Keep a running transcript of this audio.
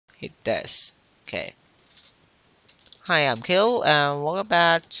hit this. Okay. Hi, I'm Kill, and welcome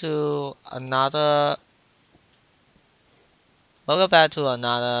back to another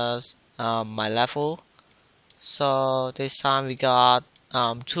my level. So this time we got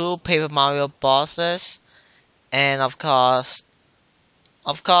two Paper Mario bosses, and of course,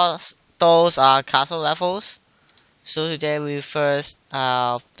 those are castle levels. So today we first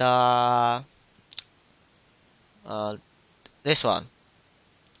have the uh this one,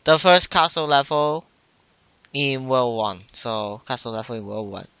 the first castle level in World 1. So castle level in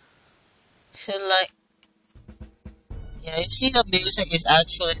World 1. So like, yeah, you see the music is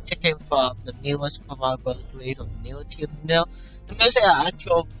actually taken from the newest Super Mario Bros. 3 from the new team. The music are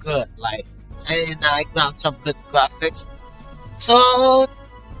actually good, like, and I got some good graphics. So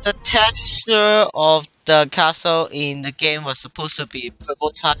the texture of the castle in the game was supposed to be purple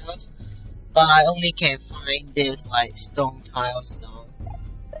tiles, but I only can find this like stone tiles.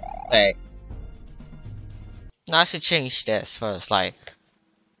 Wait, I should change this first, like,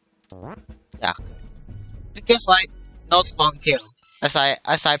 yeah, okay. Because like no spawn kill, as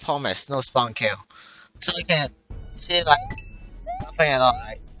I promised, no spawn kill. So you can see like nothing at all.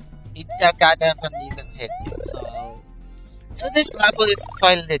 Like that guy definitely even hit you. So this level is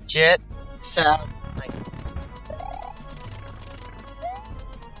quite legit. So like,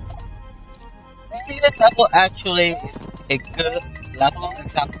 you see this level actually is a good level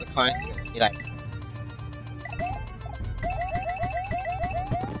except for the coins. You can see like,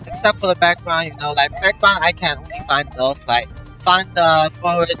 except for the background, like background I can only find those like find the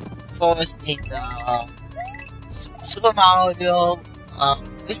forest in the Super Mario.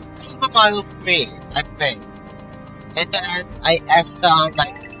 It's Super Mario 3, I think. And then I add some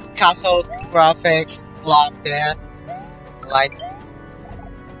like castle graphics block there, like.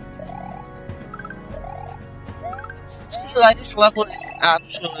 See, like this level is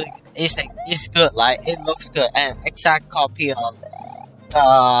absolutely is good. Like it looks good and exact copy of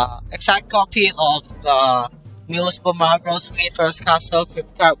the new Super Mario Bros. 3 first castle with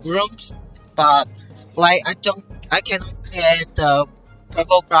rooms, but like I cannot create the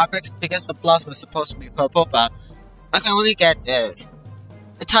purple graphics because the blocks were supposed to be purple, but I can only get this.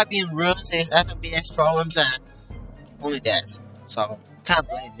 The type in rooms is SMBX problems and only this, so can't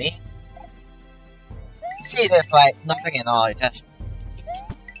blame me. See, there's like nothing at all. It just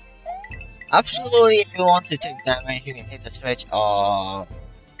absolutely, if you want to take damage, you can hit the switch or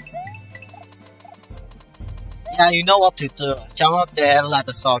yeah, you know what to do. Jump up there and let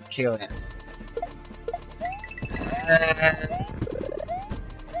the sword kill it. And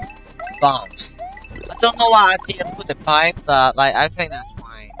bombs. I don't know why I didn't put the pipe, but like I think that's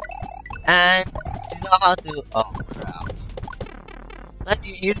fine. And you know how to. Oh crap! Like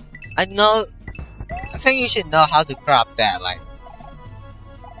I think you should know how to grab that. Like,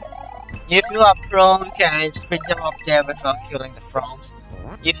 if you are pro, you can sprint them up there without killing the frogs.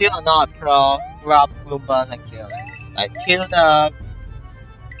 If you are not pro, grab Goombas and kill it. Like, kill the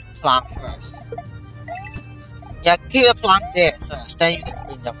plant first. Yeah, kill the plant there first, then you can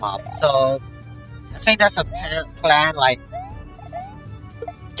sprint them off. So, I think that's a plan. Like,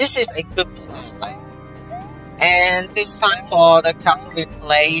 this is a good plan. Like, and this time for the castle we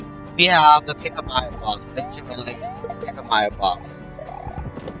played, we have the Paper Mario boss, literally Paper Mario boss.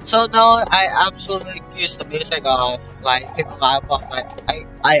 So now I absolutely use the music of like Paper Mario boss. Like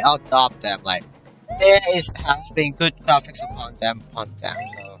I adopt them. Like has been good graphics upon them. So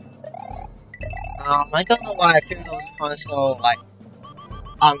I don't know why I feel those coins so like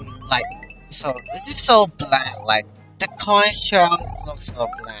like so this is so bland. Like the coin shells look so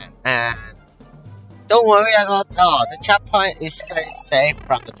bland and. Don't worry about that. The checkpoint is very safe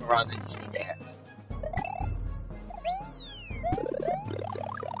from the piranha you see there.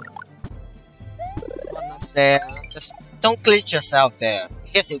 One up there. Just don't glitch yourself there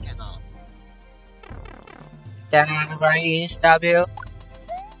because you cannot. Then right is W.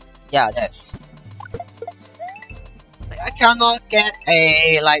 Yeah, that's. Like, I cannot get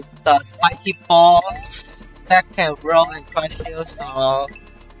a like the spiky balls that can roll and crush you. So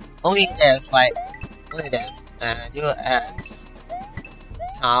only this like. Only this, and you ask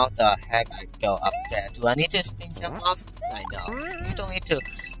how the heck I go up there. Do I need to spin jump off? I know. You don't need to.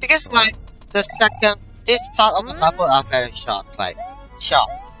 Because like this part of the level are very short, like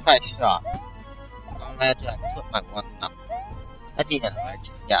quite short. Where do I put my one up? I didn't,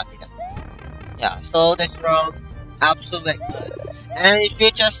 right? Yeah, I didn't. Yeah, so this round absolutely good. And if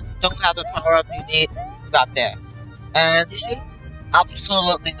you just don't have the power up you need, grab there. And you see,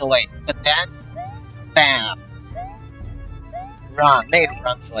 absolutely no way. But then. Bam! run, make a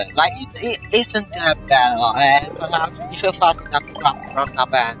run for it. Like it isn't that bad at all, and perhaps if you're fast enough to run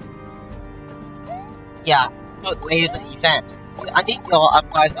up and yeah, put layers and events. I need your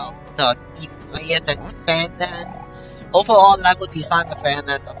advice on the layers and events and overall level design of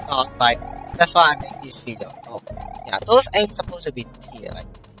fairness, of course. Like that's why I made this video. Oh, yeah, those ain't supposed to be here. Like,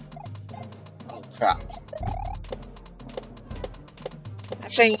 oh crap. I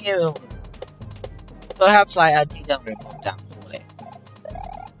think you perhaps like I didn't remove them fully.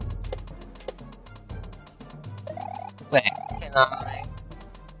 Wait, can I?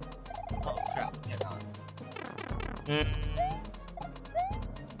 Oh crap, cannot.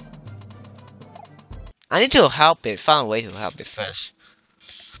 I need to help it, find a way to help it first.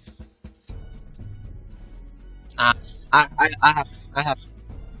 I have.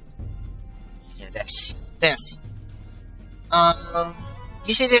 Yeah, this.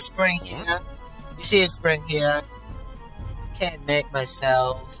 You see this spring here? You see this spring here? Can make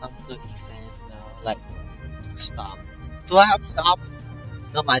myself some good defense now. Like, stop. Do I have stop?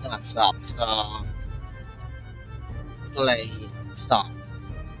 No, I don't have stop. So, play stop.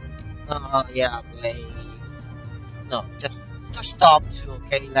 Yeah, play. No, just stop too.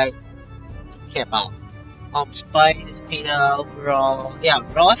 Okay, like, care about. Spice, Peter, raw. Yeah,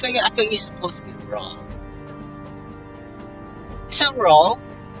 raw. I think it's supposed to be raw. Is it raw?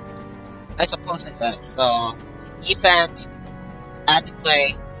 I suppose it is. So, event,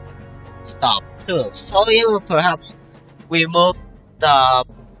 adequate, stop. Cool. So it will perhaps remove the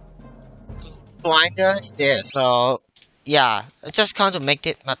blinders there. So, yeah, I just kind of make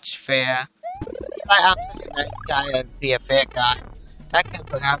it much fair. Like I'm such a nice guy and be a fair guy. That can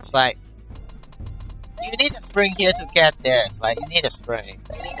perhaps like. You need a spring here to get this. Like you need a spring.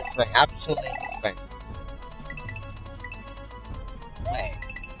 You need a spring. Absolutely need a spring. Wait.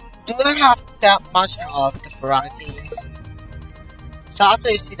 Do I have that much of the varieties? So after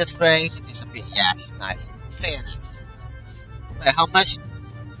you see the springs, it disappears. Yes, nice. Fairness. Wait, how much?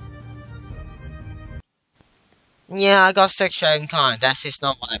 Yeah, I got 6 sharing coins. That is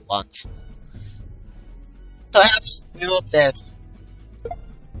not what I want. Perhaps remove this.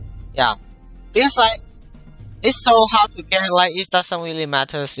 Yeah. Because like it's so hard to get, like it doesn't really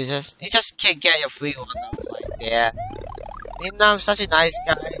matter. You just can't get your free one up like there. And I'm such a nice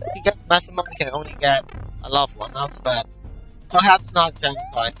guy because maximum you can only get a lot of one ups, but perhaps not strength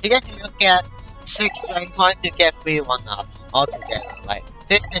coins. Because if you get 6 strength coins, you get 3 one ups altogether. Like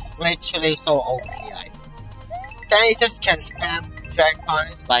this is literally so OP. Like then you just can spam strength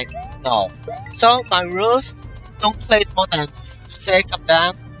coins. Like no. So my rules: don't place more than 6 of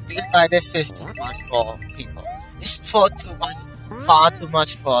them because like this is too much for people. It's far too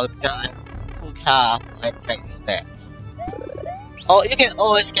much for the guy who have like things there. Oh, you can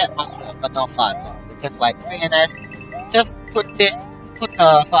always get mushroom, but not 5 because like fairness, just put the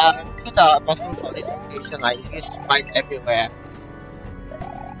mushroom for this location. Like it's right everywhere.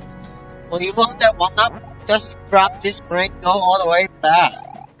 When you want that one up, just grab this break, go all the way back.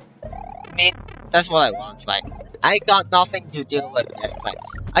 I mean, that's what I want. Like I got nothing to deal with this. Like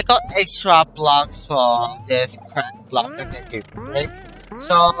I got extra blocks for this crack block that can be break.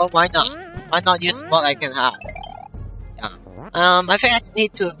 So why not? Why not use what I can have? Yeah. I think I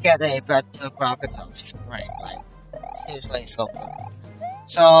need to get a better graphics of spring. Like seriously, so good.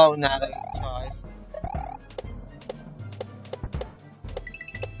 So another choice.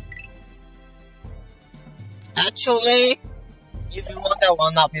 Actually, if you want that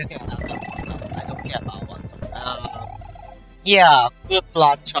one up, you can have that one up. I don't care about one up. Yeah, good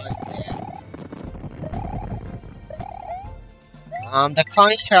block choice there. The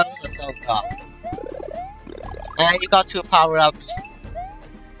coin channels are so top. And you got 2 power-ups.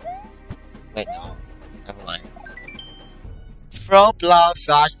 Wait, no. Never mind. Throw block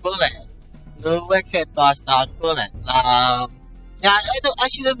slash bullet. Blue wicked block slash bullet. Yeah, I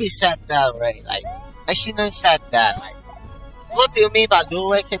shouldn't be said that, right? Like, I shouldn't said that. Like, what do you mean by blue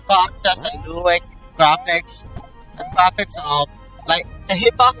wicked box? That's like blue wicked graphics. The graphics of like the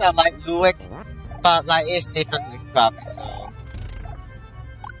hitbox are like Luick, but like it's different with graphics. So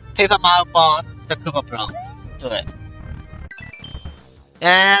Paper Mario Boss, the Koopa Bros, do it.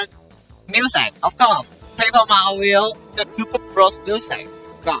 And music, of course. Paper Mario, the Koopa Bros music,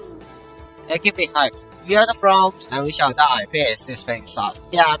 of course. It give me hype. We are the Froms, and we shall die. Peace, this thing sucks.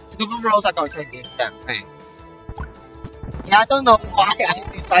 Yeah, the Koopa Bros are going to take this damn thing. Yeah, I don't know why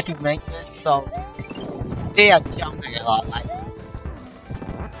I decided to make this, so they are jumping a lot, like.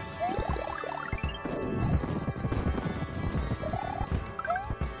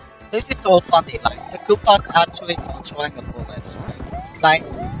 This is so funny, like, the Koopas actually controlling the bullets, right? Like,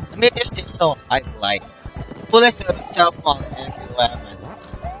 I mean, this is so hype, like, bullets will jump on everywhere.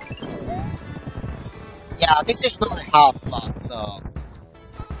 Yeah, this is not a half block, so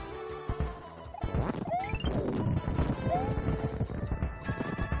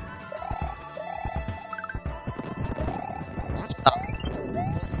stop,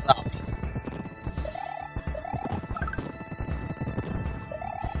 stop.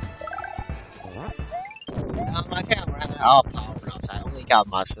 I think I'm running out of power ups. I only got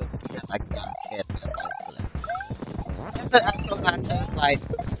mushroom because I got hit with a power bullet. Just that also matters like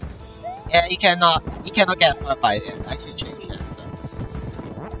yeah, you cannot get hurt by it. I should change that.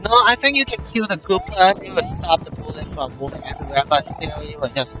 No, I think you can kill the Koopas. It will stop the bullet from moving everywhere, but still it will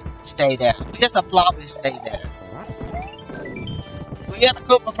just stay there because the blob will stay there. We are the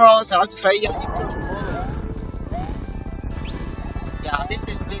Koopa Pros. I'm afraid you need to move. Yeah, this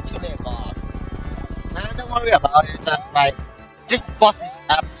is literally a boss. Nah, don't worry about it. Just like this boss is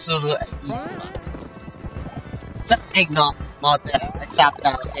absolutely easy one. Just ignore all this, except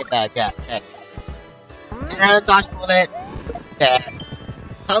that I did that, yeah, check. And then dodge bullet, dead.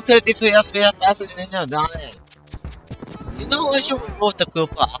 How could it defeat us with a faster than done it? You know we should remove the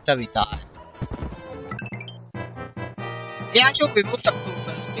Koopa after we die. We actually remove the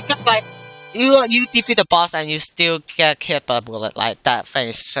Koopas because like you defeat the boss and you still get hit by a bullet, like that thing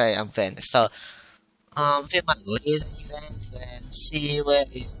is very unfair. So fit my laser events and see where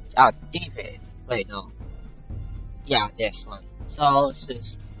is defeat. Wait no. Yeah, this one. So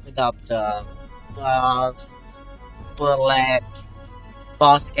just pick up the boss, bullet,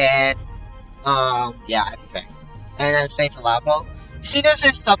 boss and yeah, everything. And then save the level. See, this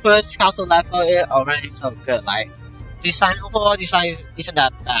is the first castle level. It already so good. Like design, overall design isn't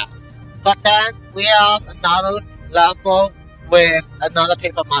that bad. But then we have another level with another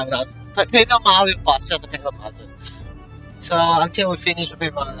Paper Mario. Paper Mario boss, just a Paper Mario. So until we finish the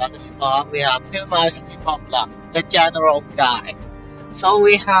Paper Mario boss, we have Paper Mario 64 block, the general guy. So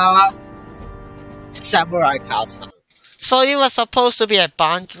we have Samurai Castle. So it was supposed to be a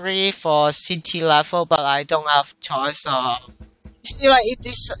boundary for city level, but I don't have choice. So you see, like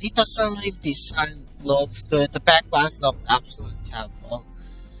it doesn't really design looks good. The backgrounds look absolutely terrible.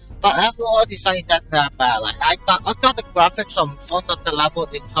 But overall design is not that bad. Like I got the graphics from one of the level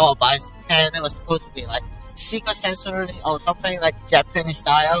in Tower by 10. It was supposed to be like secret sensory or something like Japanese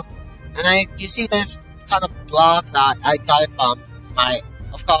style. And then you see this kind of blocks that I got it from my,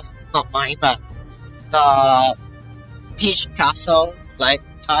 of course not mine, but the Peach Castle like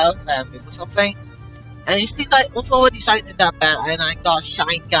tiles and something. And you see like overall design isn't that bad. And I got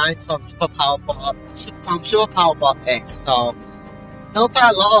Shine Guys from Super Power Ball X. So no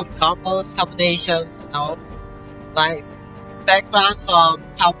got a lot of combos, combinations, you know, like backgrounds from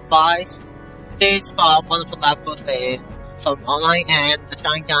Power Buys. These are wonderful levels from online and the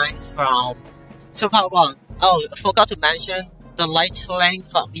Shine Guys from Super Power Ball. Oh, I forgot to mention the light link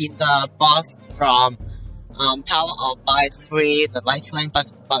from in the boss from Tower of Bice 3, the light link,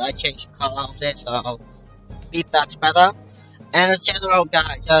 but I changed the color of it, so maybe that's better. And the general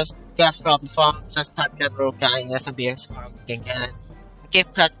guy just get from just type general guy in SMBX form, you can get it.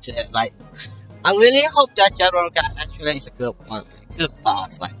 Give credit to it. Like I really hope that general guy actually is a good one, good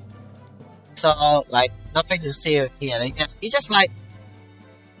boss. Like so, like nothing to see here. It's just like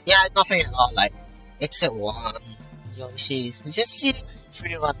yeah, nothing at all. Like except one Yoshi's. You just see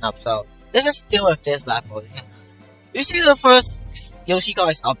 3-1 up. So let's just deal with this level. You see the first Yoshi guy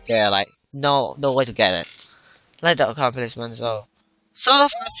is up there. Like no way to get it. Like the accomplishment. So the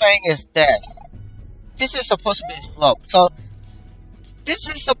first thing is this. This is supposed to be a slope. So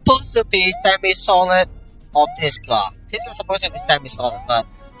this is supposed to be semi-solid of this block. This is supposed to be semi-solid, but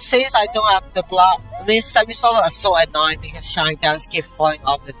since I don't have the block, I mean semi-solid are so annoying because shine guns keep falling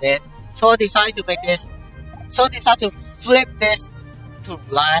off with it. So I decided to make this. So I decided to flip this to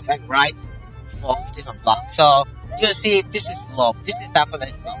left and right for different blocks. So you'll see this is slope. This is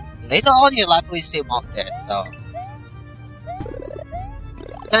definitely slope. Later on in your life we see more of this. So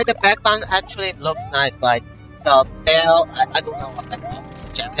like the background actually looks nice. Like the bell, I don't know what's that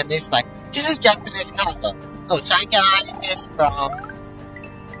called. Japanese, like this is Japanese castle. Oh, Shine Guy is from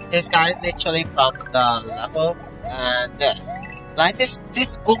this guy literally from the level, and this. Like this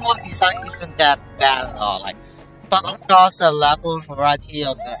overall design isn't that bad at all. Like, but of course the level variety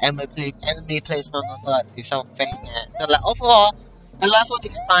of the enemy placement also like the something. And overall, the level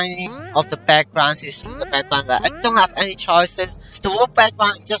design of the backgrounds is the background that I don't have any choices. The whole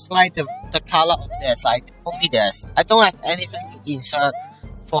background is just like the color of this, like only this. I don't have anything to insert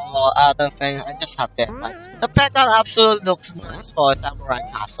for other things. I just have this. Like the background absolutely looks nice for a samurai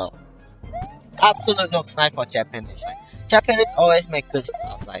castle. Absolutely looks nice for Japanese. Like Japanese always make good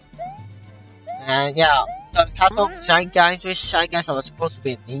stuff. Like and yeah, the castle of Shine Guys, which Shine Guys are supposed to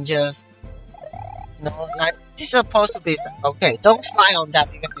be ninjas. No, like, this is supposed to be, okay, don't slide on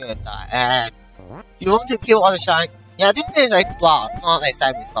that because you'll die. And you want to kill all the Shine, yeah, this is a block, not a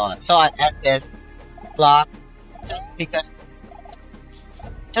semi-solid. So I add this block, just because,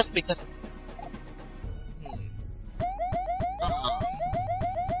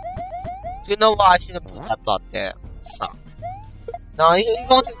 you know what, I shouldn't put that block there, suck. Now, if you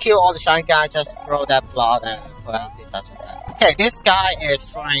want to kill all the Shine Guys, just throw that block and put out it doesn't matter. Okay, this guy is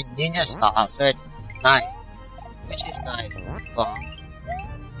throwing ninja style, so it's nice. Which is nice. Well,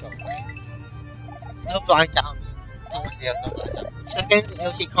 go away. No blind jumps. Almost no blind jumps. Second,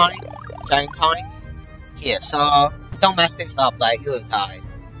 LT coin, giant coin. Here, so don't mess this up, like you'll die.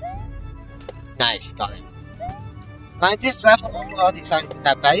 Nice, got it. Like this level overall design isn't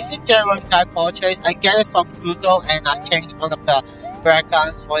that bad. It's a general guy purchase. I get it from Google and I changed one of the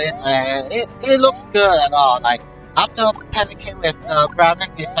backgrounds for it and it looks good at all. Like after panicking with the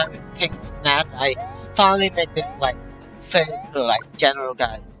graphics design with pink net, I finally made this like very good, like general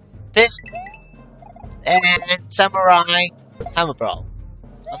guy. This and Samurai Hammer Bro,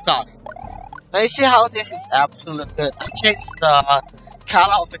 of course. Now you see how this is absolutely good. I changed the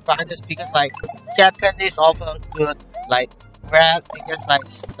color of the grinders because like Japanese offer good like red because like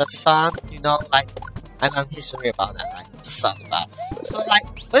the sun, you know, like I know history about that, like the sun about. So like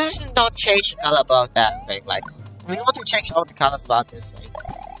we should not change the color about that thing. Like we want to change all the colors about this thing.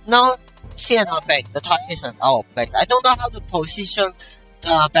 Now see another thing, the touch is at our place. I don't know how to position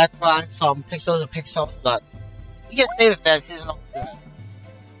the background from pixel to pixels, but you can see if this is not good.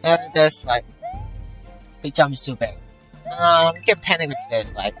 And there's like big jump is too big. You can panic with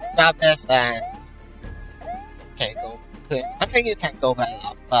this, like grab this and okay, go quick. I think you can go back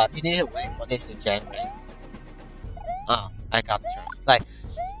up, but you need to wait for this to generate. Oh, I got the chance. Like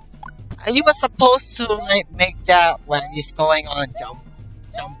you were supposed to like make that when it's going on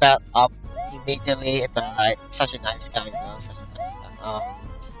jump back up immediately, but like such a nice guy, you know, such a nice guy.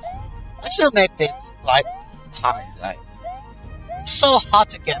 I should make this like high, like so hard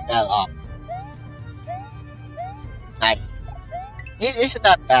to get that up. Nice. This isn't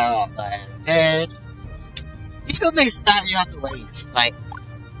that bad, man. This usually that you have to wait, like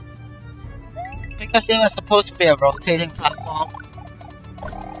because it was supposed to be a rotating platform.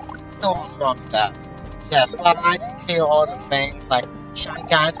 No what's wrong with that. So yeah, slide, clear all the things like Shine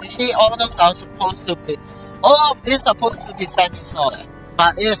Guys. You see, all of those are supposed to be, all of this is supposed to be semi-solid,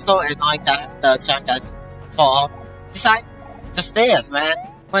 but it is so annoying that the Shine Guys fall off. Decide the stairs, man.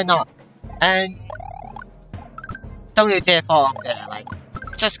 Why not? And don't you dare fall off there, like,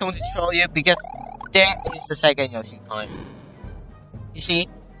 it's just going to troll you because there is the second Yoshi coin. You see?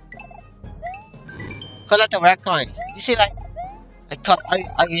 Collect the red coins. You see, like,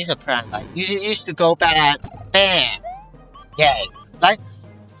 I use a prank, like, you used to go back and BAM! Yay! Like,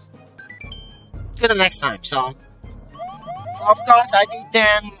 to the next time, so of course I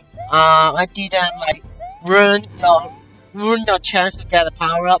didn't like ruin your chance to get a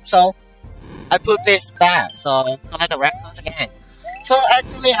power up, so I put this back, so collect the red coins again. So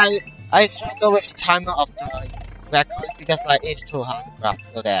actually I struggle with the timer of the red coins because like it's too hard to grab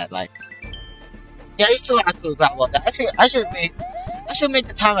for that, like yeah, it's too hard to grab for that. Actually I should make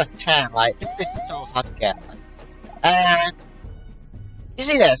the timer as 10, like this is so hard to get, like. And you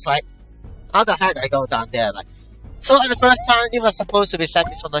see this, like how the heck I go down there, like so at the first time it was supposed to be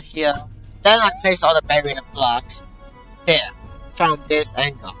semi-solid here, then I placed all the barrier blocks there from this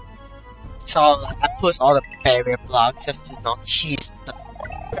angle. So like, I push all the barrier blocks just to not cheese the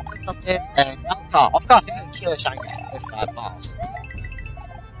purpose of this, and of course you can kill a Shine Guys with 5 balls.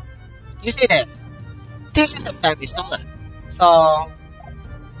 You see this? This is a semi-solid. So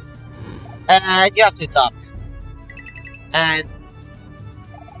and you have to duck. And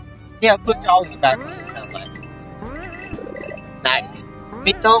yeah, good job with back on yourself, like nice.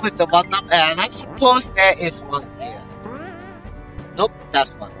 Middle with the 1-up, and I suppose there is one here. Nope,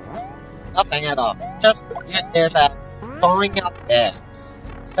 that's one. Nothing at all. Just use this and falling up there.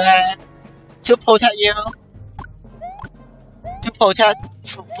 Then to protect you,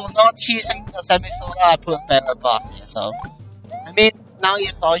 for not cheesing the semi-solid, I put barrier blocks here. So I mean now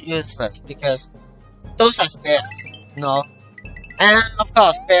it's all useless because those are stairs, you know. And of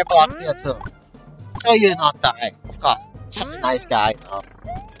course barrier blocks here too. So you not die, of course. Such a nice guy, you know.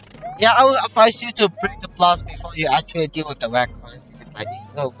 Yeah, I would advise you to break the blocks before you actually deal with the red coin because like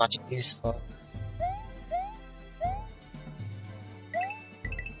it's so much useful.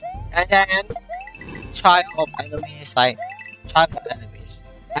 And then trial of enemies, like trial of enemies.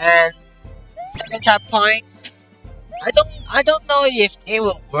 And second checkpoint, I don't know if it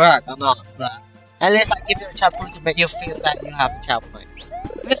will work or not, but At least I give you a checkpoint to make you feel that you have a checkpoint.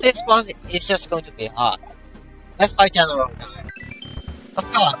 Because this boss is just going to be hard. Let's fight General guy.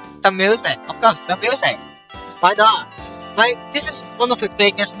 Of course, some music. Of course, some music. Why not? Like, this is one of the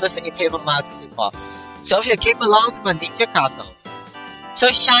biggest music in Paper Mario 64. So if you came along to my ninja castle. So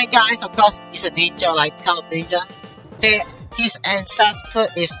Shine Guys, of course, is a ninja, like kind of ninjas. His ancestor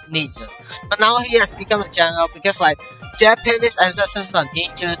is ninjas. But now he has become a general because like Japanese ancestors are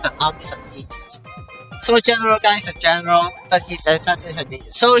ninjas and armies are ninjas. So General Guy is a general, but his ancestor is a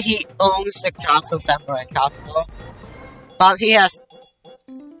ninja. So he owns the castle, Samurai Castle. But he has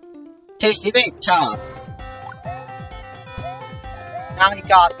tasty big charge. Now he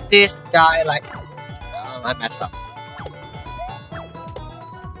got this guy like I messed up.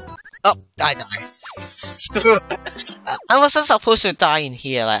 Oh, I died. I wasn't supposed to die in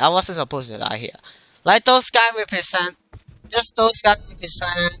here. Like I wasn't supposed to die here. Like those guys represent, just those guys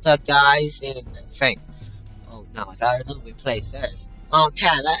represent the guys in the thing. Oh no, I don't replace this. Oh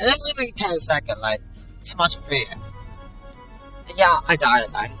 10. Let's make 10 seconds. Like it's much freer. Yeah, I died.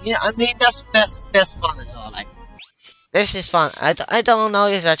 Yeah, I mean that's fun as well. Like this is fun. I don't know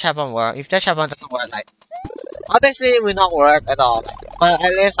if that checkpoint works. If that checkpoint doesn't work, like obviously it will not work at all. Like, but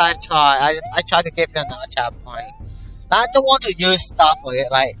at least I try. I try to give you another checkpoint. I don't want to use stuff for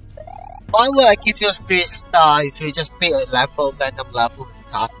it. Like, why would I give you 3 stars if you just beat a level, random level with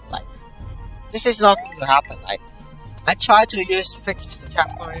castle? Like, this is not going to happen. Like, I try to use fix the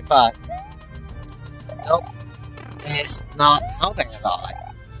checkpoint, but nope, it's not helping at all. Like,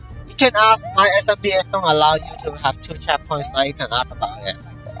 you can ask my SMBX don't allow you to have 2 checkpoints. Like, you can ask about it.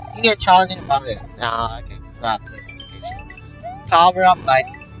 Like, you can challenge about it. Now I can grab this. Power up like.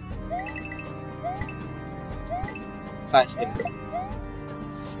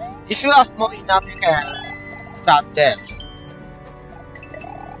 If you are small enough, you can grab this.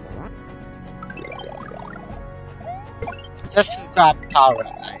 Just to grab power,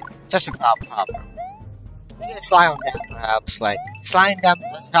 like, just to grab power. You can slide on them, perhaps, like, sliding them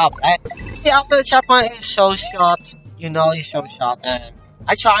does help, right? See, after the checkpoint is so short, you know it's so short, and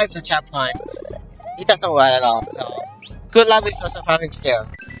I tried the checkpoint, it doesn't work at all, so, good luck with your surviving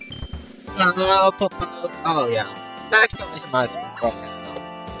skills. Oh yeah. The exclamation mark is broken now.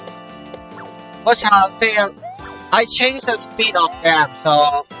 Watch out, I changed the speed of them,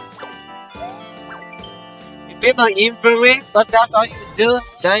 so you beat my infantry, but that's all you do.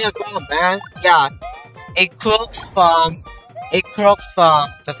 Stand your ground, man. Yeah, it crooks from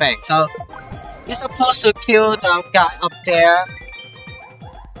the thing. So you're supposed to kill the guy up there.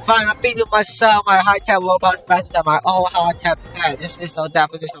 Fine, I beat it myself. My high-tech robot is better than my old high-tech pet. This is so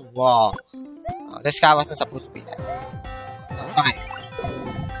definitely a wall. This guy wasn't supposed to be there. Fine.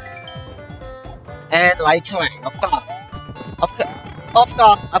 And lightning, of course. Of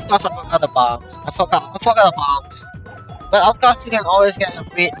course, I forgot the bombs. I forgot the bombs. But of course, you can always get a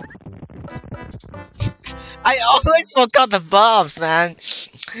free. I always forgot the bombs, man.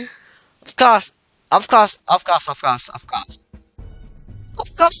 Of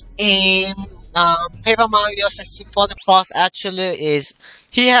course, in Paper Mario 64, the boss actually is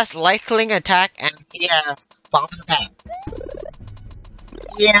he has lightning attack and he has bombs attack.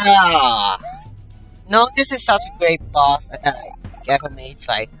 Yeah. No, this is such a great boss that I ever made.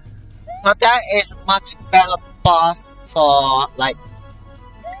 Like, but that is much better boss for like.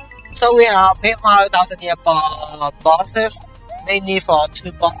 So we have Paper Mario 1000-year bosses. Mainly for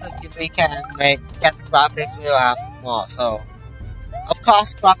 2 bosses. If we can get the graphics, we will have more. So. Of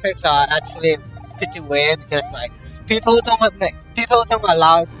course, graphics are actually pretty weird because like people don't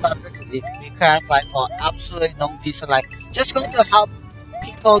allow graphics requests like for absolutely no reason. Like just going to help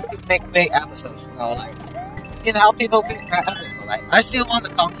people to make great episodes. You know, like you can help people make great episodes. Like I still want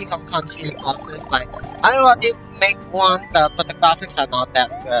the Donkey Kong Country bosses. Like I already make one, but the graphics are not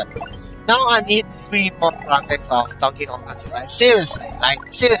that good. Now I need 3 more graphics of Donkey Kong Country. Like seriously, like.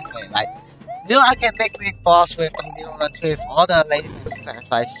 You know I can make big boss with Donkey Kong Country with all the laser defense,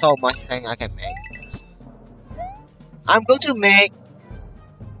 like so much thing I can make. I'm going to make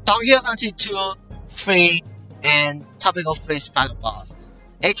Donkey Kong Country 2, 3, and Tropical Freeze final boss.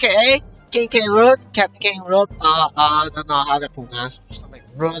 AKA King K. Root, Captain King Root, I don't know how to pronounce something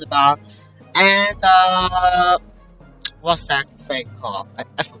Root about. And what's that thing called?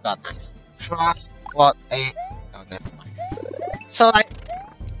 I forgot that. Frost, what a oh never mind. So like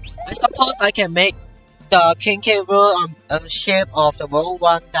I suppose I can make the King K. Root on the shape of the world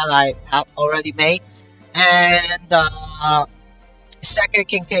one that I have already made, and the second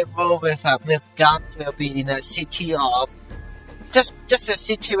King K. Root with guns will be in a city of just a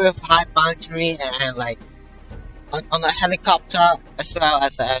city with high boundary and like on a helicopter as well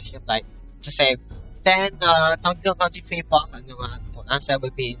as an airship, like the same. Then the 2023 boss I know how to pronounce that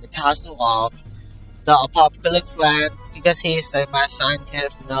would be in the castle of the apocalyptic land because he's a mad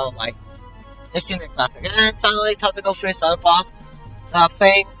scientist, you know, like it's in the classic. And then finally topical first boss, the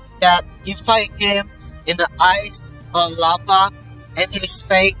thing that you fight him in the ice or lava, and his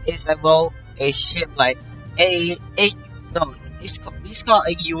fate is about a ship like a no, it's called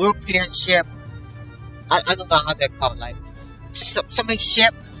a European ship. I don't know how they're called, like something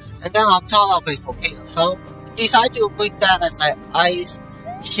ship, and then on top of a volcano. So decide to make that as an ice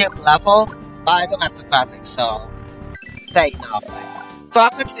ship level, but I don't have the graphics, so fair enough. Like,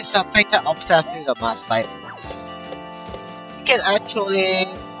 graphics is something that obsesses me the most. Like you can actually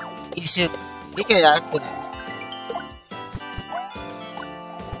easy, you can actually.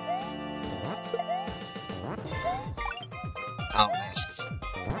 Oh, nice.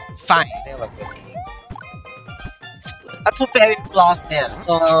 Fine, there was a game. I put very blast there,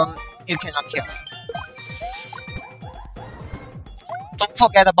 so you cannot kill me. Don't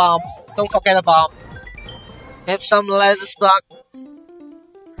forget the bomb. Don't forget the bomb. Have some lasers block.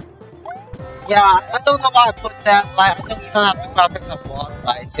 Yeah, I don't know why I put that. Like, I don't even have the graphics of boss.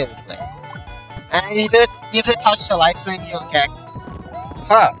 Like, seriously. And if you touch the light screen, you'll get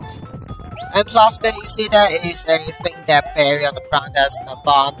hurt. And plus, then you see that it is a thing that buried on the ground. That's the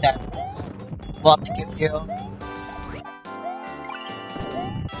bomb that what to give you.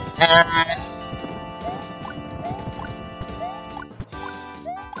 And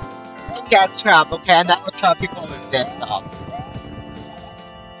don't get trapped, okay? I never trap people with this stuff.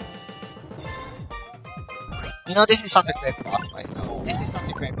 You know, this is such a great boss fight now. This is such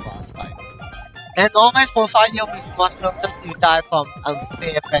a great boss fight. And always provide you with mushrooms just you die from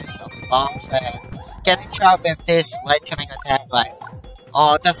unfair finish of the bombs and getting trapped with this lightning attack, like,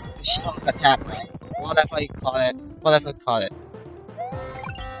 or just shock attack, right? Whatever you call it. Whatever you call it.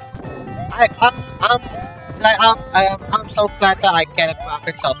 I'm so glad that I get the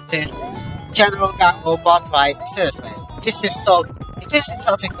graphics of this general guy robot. Like seriously, this is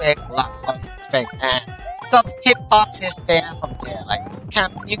such a great lot of things, and got hitboxes there from there. Like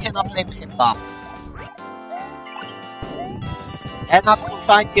you cannot blame hitbox, and I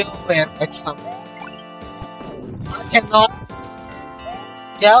provide you with example. I cannot.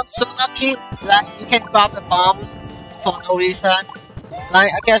 Yeah, so lucky. Like you can grab the bombs for no reason.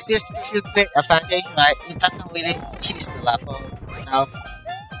 Like, I guess this gives you great advantage, right? It doesn't really cheese the level itself.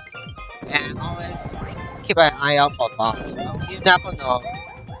 And always keep an eye out for bombs. You never know.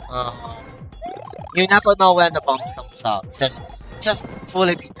 You never know when the bomb comes out. Just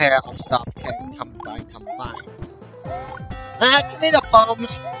fully prepare of stuff can combine. And actually the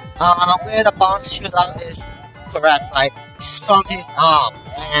bombs, where the bombs shoot out is correct, like, it's from his arm.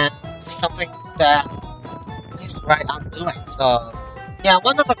 And something that his right arm doing, so... Yeah,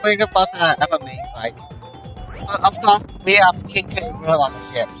 one of the greatest bosses I ever made, like. But of course, we have King K. Rool on the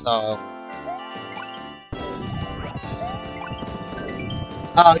ship, so.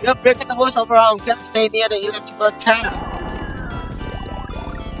 You're breaking the rules around, can't stay near the electrical attack.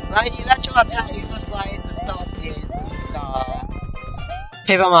 Like, electrical attack is just like the stuff in the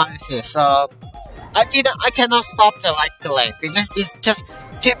Paper Mario series, so. I cannot stop the light delay because it's just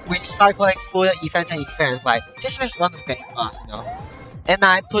keep recycling through the events, like, this is one of the great boss, you know. And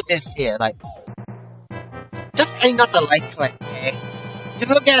I put this here, like, just ain't not the light click, okay? If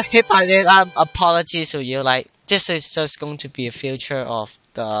you get hit by it, apologies to you, like, this is just going to be a feature of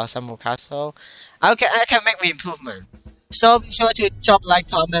the Summer Castle. I can make the improvement. So be sure to drop like,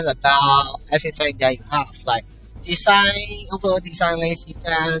 comment about everything that you have, like, design, overall design, lazy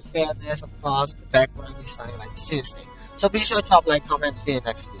fans, fairness, of course, the background design, like, seriously. So be sure to drop like, comment, see you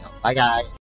next video. Bye guys.